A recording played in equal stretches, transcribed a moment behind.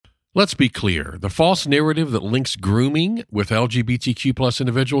Let's be clear. The false narrative that links grooming with LGBTQ plus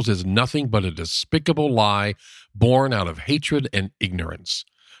individuals is nothing but a despicable lie born out of hatred and ignorance.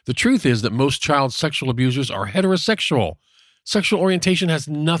 The truth is that most child sexual abusers are heterosexual. Sexual orientation has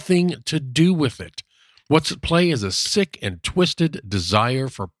nothing to do with it. What's at play is a sick and twisted desire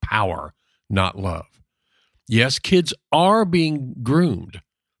for power, not love. Yes, kids are being groomed,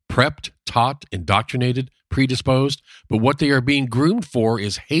 prepped, taught, indoctrinated, predisposed, but what they are being groomed for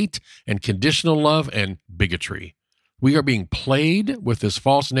is hate and conditional love and bigotry. We are being played with this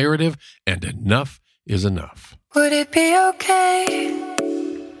false narrative, and enough is enough. Would it be okay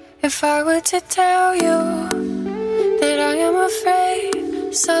if I were to tell you that I am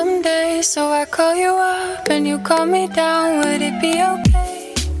afraid someday? So I call you up and you call me down. Would it be okay?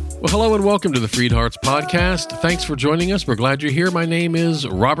 Well, hello and welcome to the Freed Hearts Podcast. Thanks for joining us. We're glad you're here. My name is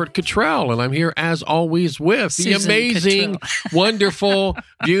Robert Cottrell, and I'm here as always with the amazing, wonderful,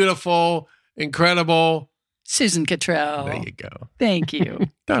 beautiful, incredible Susan Cottrell. There you go. Thank you.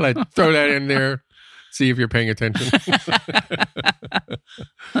 Thought I'd throw that in there. See if you're paying attention.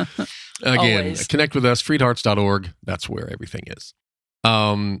 Again, Always. Connect with us, freedhearts.org. That's where everything is.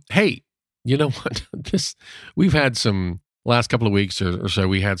 Hey, you know what? We've had some last couple of weeks or so.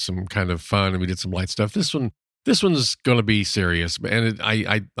 We had some kind of fun and we did some light stuff. This one's going to be serious, and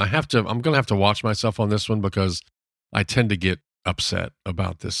I'm going to have to watch myself on this one because I tend to get upset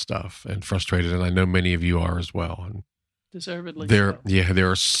about this stuff and frustrated, and I know many of you are as well. And Deservedly. there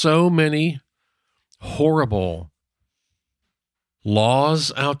are so many horrible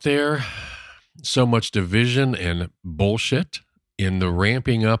laws out there, so much division and bullshit in the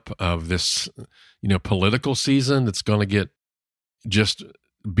ramping up of this, political season that's going to get just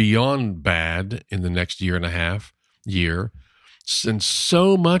beyond bad in the next year and a half. And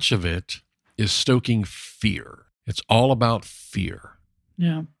so much of it is stoking fear. It's all about fear.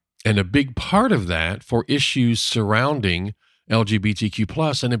 Yeah. And a big part of that for issues surrounding LGBTQ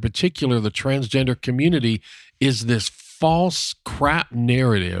plus, and in particular the transgender community, is this false crap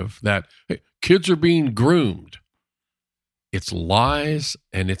narrative that kids are being groomed. It's lies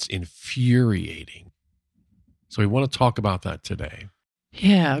and it's infuriating. So we want to talk about that today.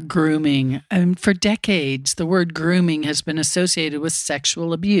 Yeah, grooming. For decades, the word grooming has been associated with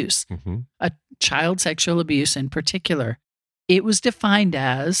sexual abuse, child sexual abuse in particular. It was defined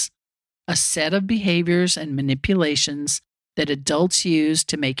as a set of behaviors and manipulations that adults use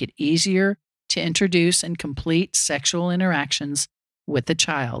to make it easier to introduce and complete sexual interactions with a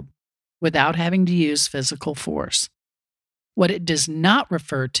child without having to use physical force. What it does not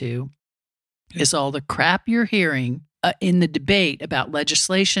refer to is all the crap you're hearing in the debate about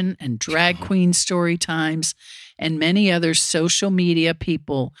legislation and drag queen story times and many other social media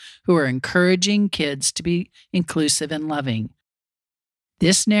people who are encouraging kids to be inclusive and loving.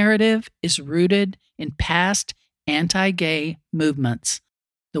 This narrative is rooted in past anti-gay movements.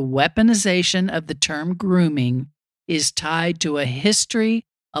 The weaponization of the term grooming is tied to a history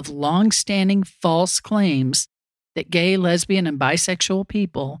of long-standing false claims that gay, lesbian, and bisexual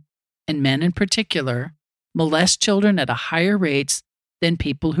people, and men in particular, molest children at a higher rates than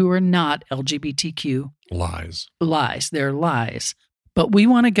people who are not LGBTQ. Lies. They're lies. But we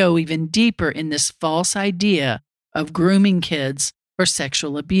want to go even deeper in this false idea of grooming kids for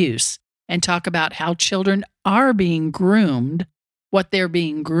sexual abuse and talk about how children are being groomed, what they're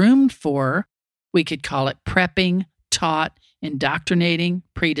being groomed for. We could call it prepping, taught, indoctrinating,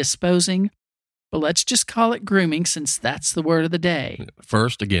 predisposing. But let's just call it grooming since that's the word of the day.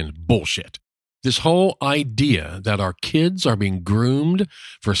 First, again, bullshit. This whole idea that our kids are being groomed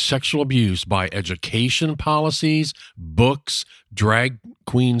for sexual abuse by education policies, books, drag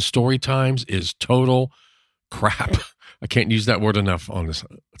queen story times is total crap. I can't use that word enough on this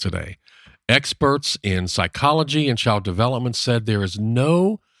today. Experts in psychology and child development said there is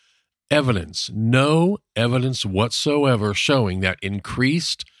no evidence whatsoever showing that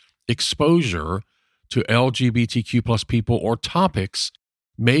increased exposure to LGBTQ plus people or topics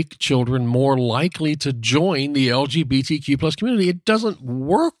make children more likely to join the LGBTQ plus community. It doesn't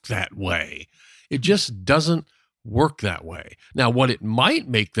work that way. It just doesn't work that way. Now, what it might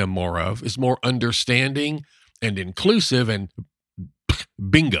make them more of is more understanding and inclusive, and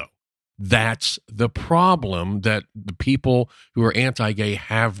bingo. That's the problem that the people who are anti-gay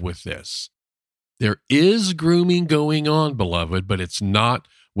have with this. There is grooming going on, beloved, but it's not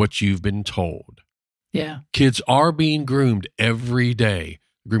what you've been told. Yeah. Kids are being groomed every day.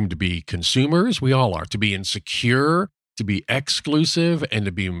 Groomed to be consumers, we all are, to be insecure, to be exclusive, and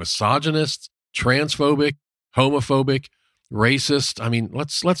to be misogynist, transphobic, homophobic, racist. I mean,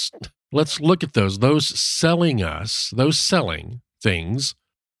 let's look at those selling things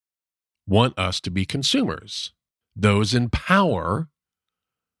want us to be consumers. Those in power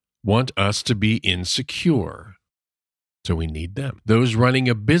want us to be insecure. So we need them. Those running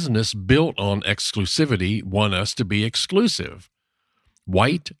a business built on exclusivity want us to be exclusive.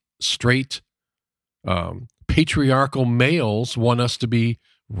 White, straight, patriarchal males want us to be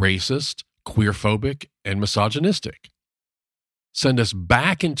racist, queerphobic, and misogynistic. Send us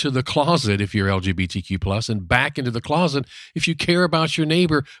back into the closet if you're LGBTQ+, and back into the closet if you care about your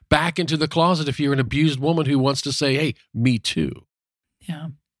neighbor, back into the closet if you're an abused woman who wants to say, hey, me too. Yeah.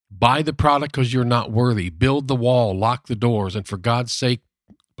 Buy the product because you're not worthy. Build the wall, lock the doors, and for God's sake,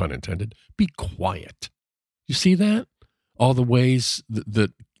 pun intended, be quiet. You see that? All the ways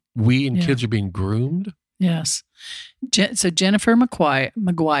that we and kids are being groomed? Yes. So Jennifer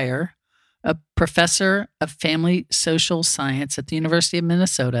McGuire, a professor of family social science at the University of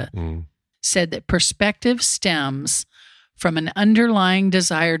Minnesota, said that perspective stems from an underlying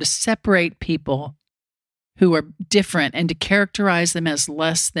desire to separate people who are different and to characterize them as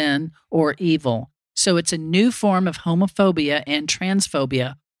less than or evil. So it's a new form of homophobia and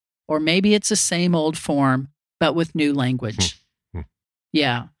transphobia, or maybe it's the same old form, but with new language.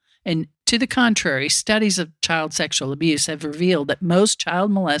 Yeah. And to the contrary, studies of child sexual abuse have revealed that most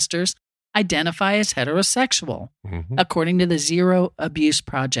child molesters identify as heterosexual, according to the Zero Abuse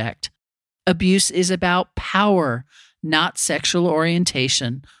Project. Abuse is about power, not sexual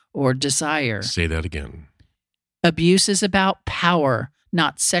orientation or desire. Say that again. Abuse is about power,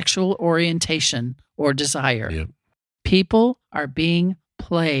 not sexual orientation or desire. Yep. People are being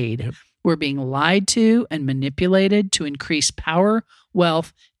played. Yep. We're being lied to and manipulated to increase power,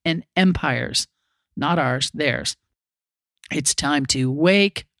 wealth, and empires. Not ours, theirs. It's time to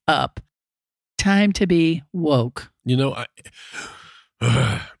wake up. Time to be woke. You know,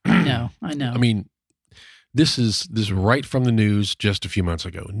 I know. I mean, this is right from the news just a few months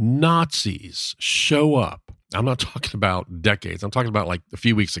ago. Nazis show up. I'm not talking about decades. I'm talking about like a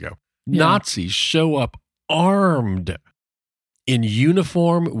few weeks ago. Yeah. Nazis show up armed in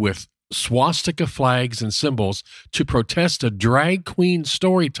uniform with swastika flags and symbols to protest a drag queen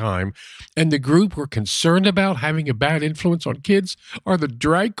story time. And the group we're concerned about having a bad influence on kids are the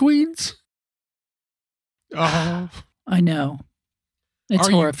drag queens? Oh, I know. It's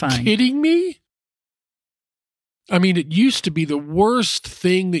horrifying. Are you kidding me? I mean, it used to be the worst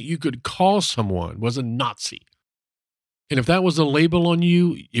thing that you could call someone was a Nazi. And if that was a label on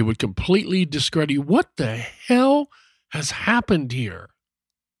you, it would completely discredit you. What the hell has happened here?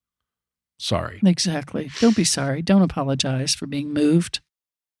 Sorry. Exactly. Don't be sorry. Don't apologize for being moved.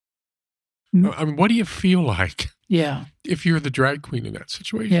 I mean, what do you feel like? Yeah. If you're the drag queen in that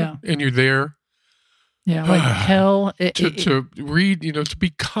situation? Yeah. And you're there. Yeah, like hell. To read, to be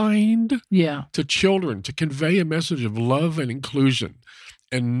kind to children, to convey a message of love and inclusion.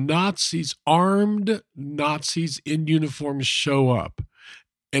 And armed Nazis in uniform show up.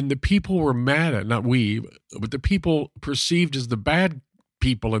 And the people were mad at, not we, but the people perceived as the bad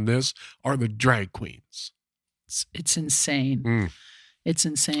people in this are the drag queens. It's insane. It's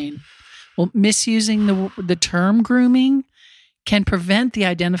insane. Well, misusing the term grooming can prevent the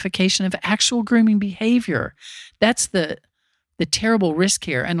identification of actual grooming behavior. That's the terrible risk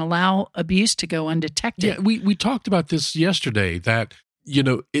here, and allow abuse to go undetected. Yeah, we talked about this yesterday, that,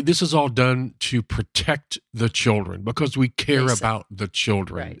 this is all done to protect the children because we care about the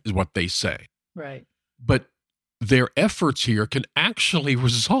children, is what they say. Right. But their efforts here can actually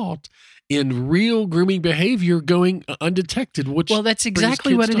result in real grooming behavior going undetected, well, that's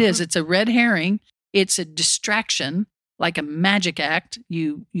exactly what it is. It's a red herring. It's a distraction. Like a magic act,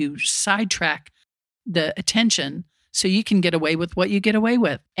 you sidetrack the attention so you can get away with what you get away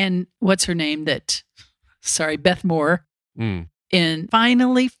with. And what's her name? Beth Moore, and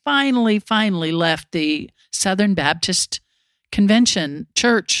finally left the Southern Baptist Convention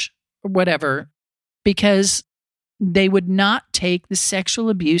church or whatever, because they would not take the sexual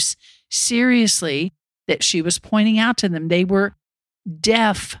abuse seriously that she was pointing out to them. They were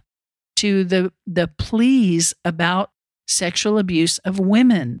deaf to the pleas about sexual abuse of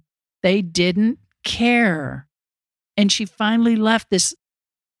women. They didn't care. And she finally left this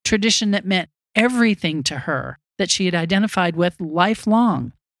tradition that meant everything to her, that she had identified with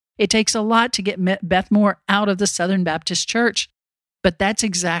lifelong. It takes a lot to get Beth Moore out of the Southern Baptist Church, but that's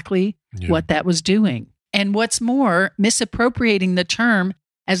exactly what that was doing. And what's more, misappropriating the term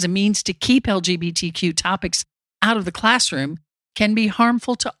as a means to keep LGBTQ topics out of the classroom can be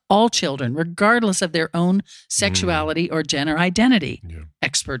harmful to all children, regardless of their own sexuality or gender identity,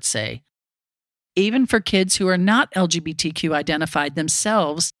 experts say. Even for kids who are not LGBTQ identified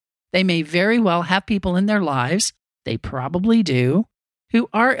themselves, they may very well have people in their lives, they probably do, who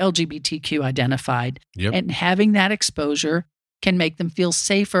are LGBTQ identified. Yep. And having that exposure can make them feel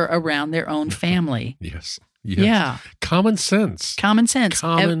safer around their own family. Yes. Yeah. Common sense. Common sense.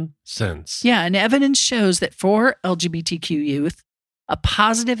 Common sense. Yeah. And evidence shows that for LGBTQ youth, a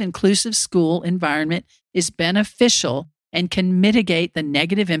positive, inclusive school environment is beneficial and can mitigate the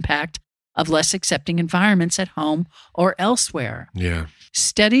negative impact of less accepting environments at home or elsewhere. Yeah.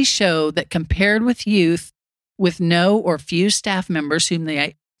 Studies show that compared with youth with no or few staff members whom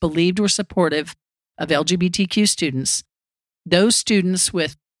they believed were supportive of LGBTQ students, those students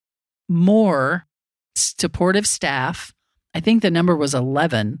with more supportive staff, I think the number was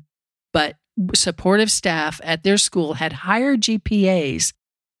 11, but supportive staff at their school had higher GPAs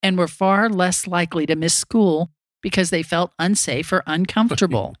and were far less likely to miss school because they felt unsafe or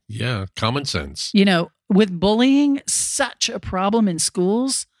uncomfortable. Yeah, common sense. You know, with bullying such a problem in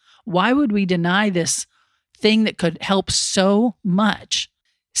schools, why would we deny this thing that could help so much?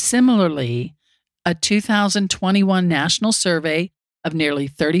 Similarly, a 2021 national survey of nearly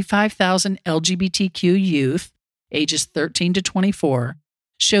 35,000 LGBTQ youth, ages 13 to 24,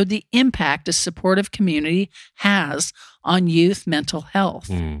 showed the impact a supportive community has on youth mental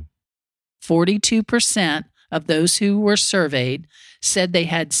health. 42% of those who were surveyed said they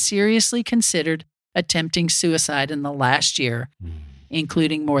had seriously considered attempting suicide in the last year,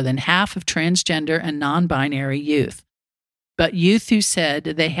 including more than half of transgender and non-binary youth. But youth who said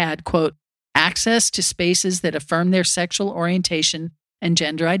they had, quote, access to spaces that affirm their sexual orientation and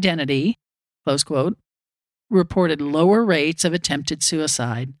gender identity, close quote, reported lower rates of attempted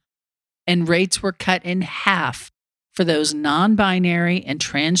suicide, and rates were cut in half for those non-binary and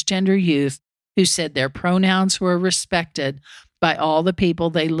transgender youth who said their pronouns were respected by all the people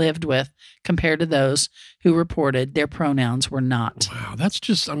they lived with compared to those who reported their pronouns were not. Wow, that's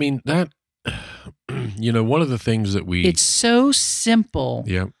just, I mean, that, you know, one of the things that we... It's so simple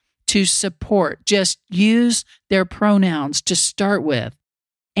yeah. to support. Just use their pronouns to start with.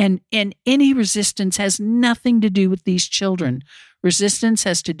 And any resistance has nothing to do with these children. Resistance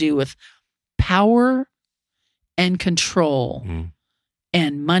has to do with power and control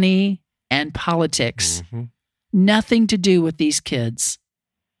and money and politics. Nothing to do with these kids.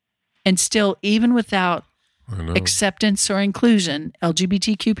 And still, even without acceptance or inclusion,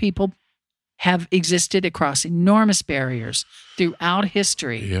 LGBTQ people have existed across enormous barriers throughout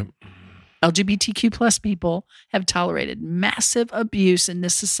history. Yep. LGBTQ plus people have tolerated massive abuse in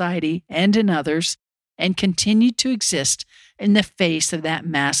this society and in others and continue to exist in the face of that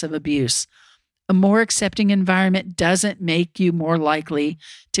massive abuse. A more accepting environment doesn't make you more likely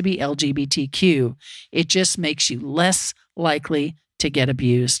to be LGBTQ. It just makes you less likely to get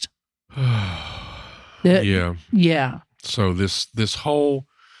abused. Yeah. Yeah. So this whole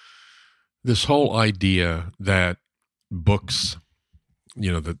idea that books,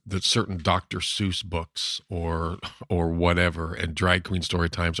 you know, that certain Dr. Seuss books or whatever and drag queen story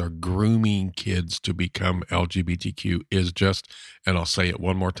times are grooming kids to become LGBTQ is just, and I'll say it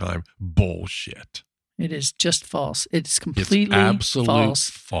one more time, bullshit. It is just false. It's completely it's absolute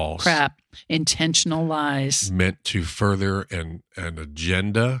false crap. Intentional lies. Meant to further an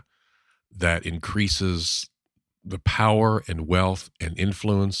agenda that increases the power and wealth and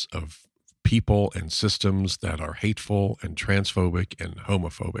influence of people and systems that are hateful and transphobic and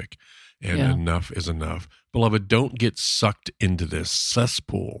homophobic. And enough is enough. Beloved, don't get sucked into this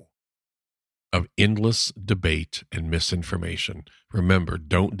cesspool of endless debate and misinformation. Remember,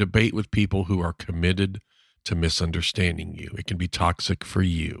 don't debate with people who are committed to misunderstanding you. It can be toxic for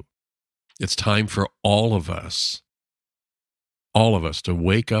you. It's time for all of us to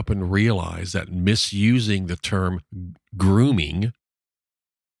wake up and realize that misusing the term grooming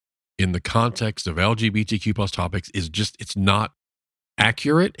in the context of LGBTQ plus topics is just, it's not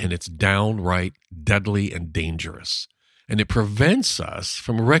accurate, and it's downright deadly and dangerous. And it prevents us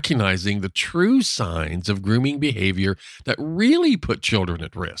from recognizing the true signs of grooming behavior that really put children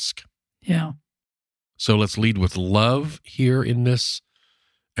at risk. Yeah. So let's lead with love here in this,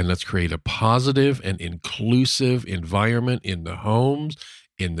 and let's create a positive and inclusive environment in the homes,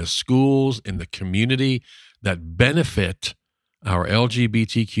 in the schools, in the community that benefit our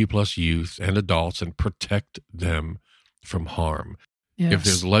LGBTQ plus youth and adults and protect them from harm. Yes. If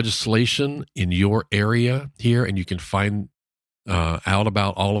there's legislation in your area here, and you can find out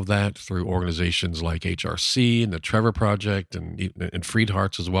about all of that through organizations like HRC and the Trevor Project and Freed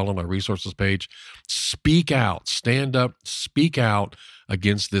Hearts as well on our resources page, speak out, stand up, speak out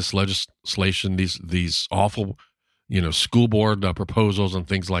against this legislation, these awful, school board proposals and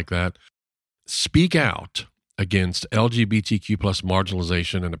things like that. Speak out against LGBTQ plus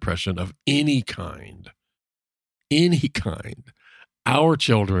marginalization and oppression of any kind. Our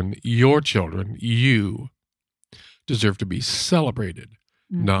children, your children, you deserve to be celebrated,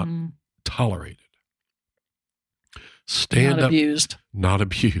 not tolerated. Stand not up, abused. not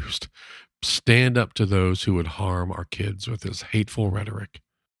abused. Stand up to those who would harm our kids with this hateful rhetoric.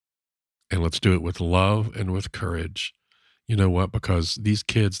 And let's do it with love and with courage. You know what? Because these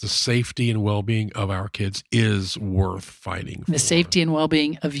kids, the safety and well-being of our kids is worth fighting for. The safety and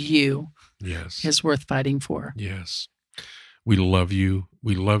well-being of you is worth fighting for. Yes. We love you.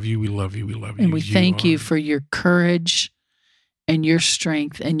 We love you. We love you. We love you. And we thank you for your courage and your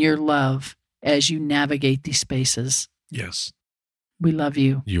strength and your love as you navigate these spaces. Yes. We love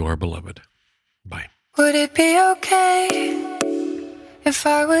you. You are beloved. Bye. Would it be okay if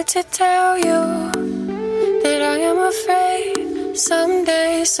I were to tell you that I am afraid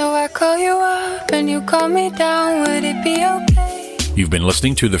someday? So I call you up and you call me down. Would it be okay? You've been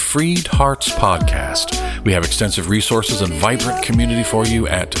listening to the Freed Hearts Podcast. We have extensive resources and vibrant community for you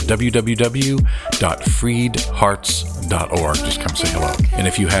at www.freedhearts.org. Just come say hello. And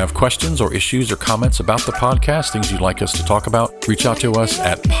if you have questions or issues or comments about the podcast, things you'd like us to talk about, reach out to us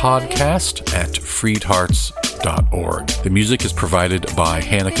at podcast@freedhearts.org. The music is provided by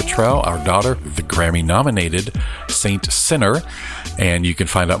Hannah Cottrell, our daughter, the Grammy-nominated Saint Sinner, and you can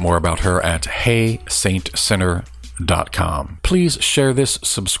find out more about her at HeySaintSinner.com. Please share this,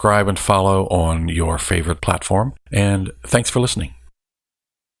 subscribe, and follow on your favorite platform. And thanks for listening.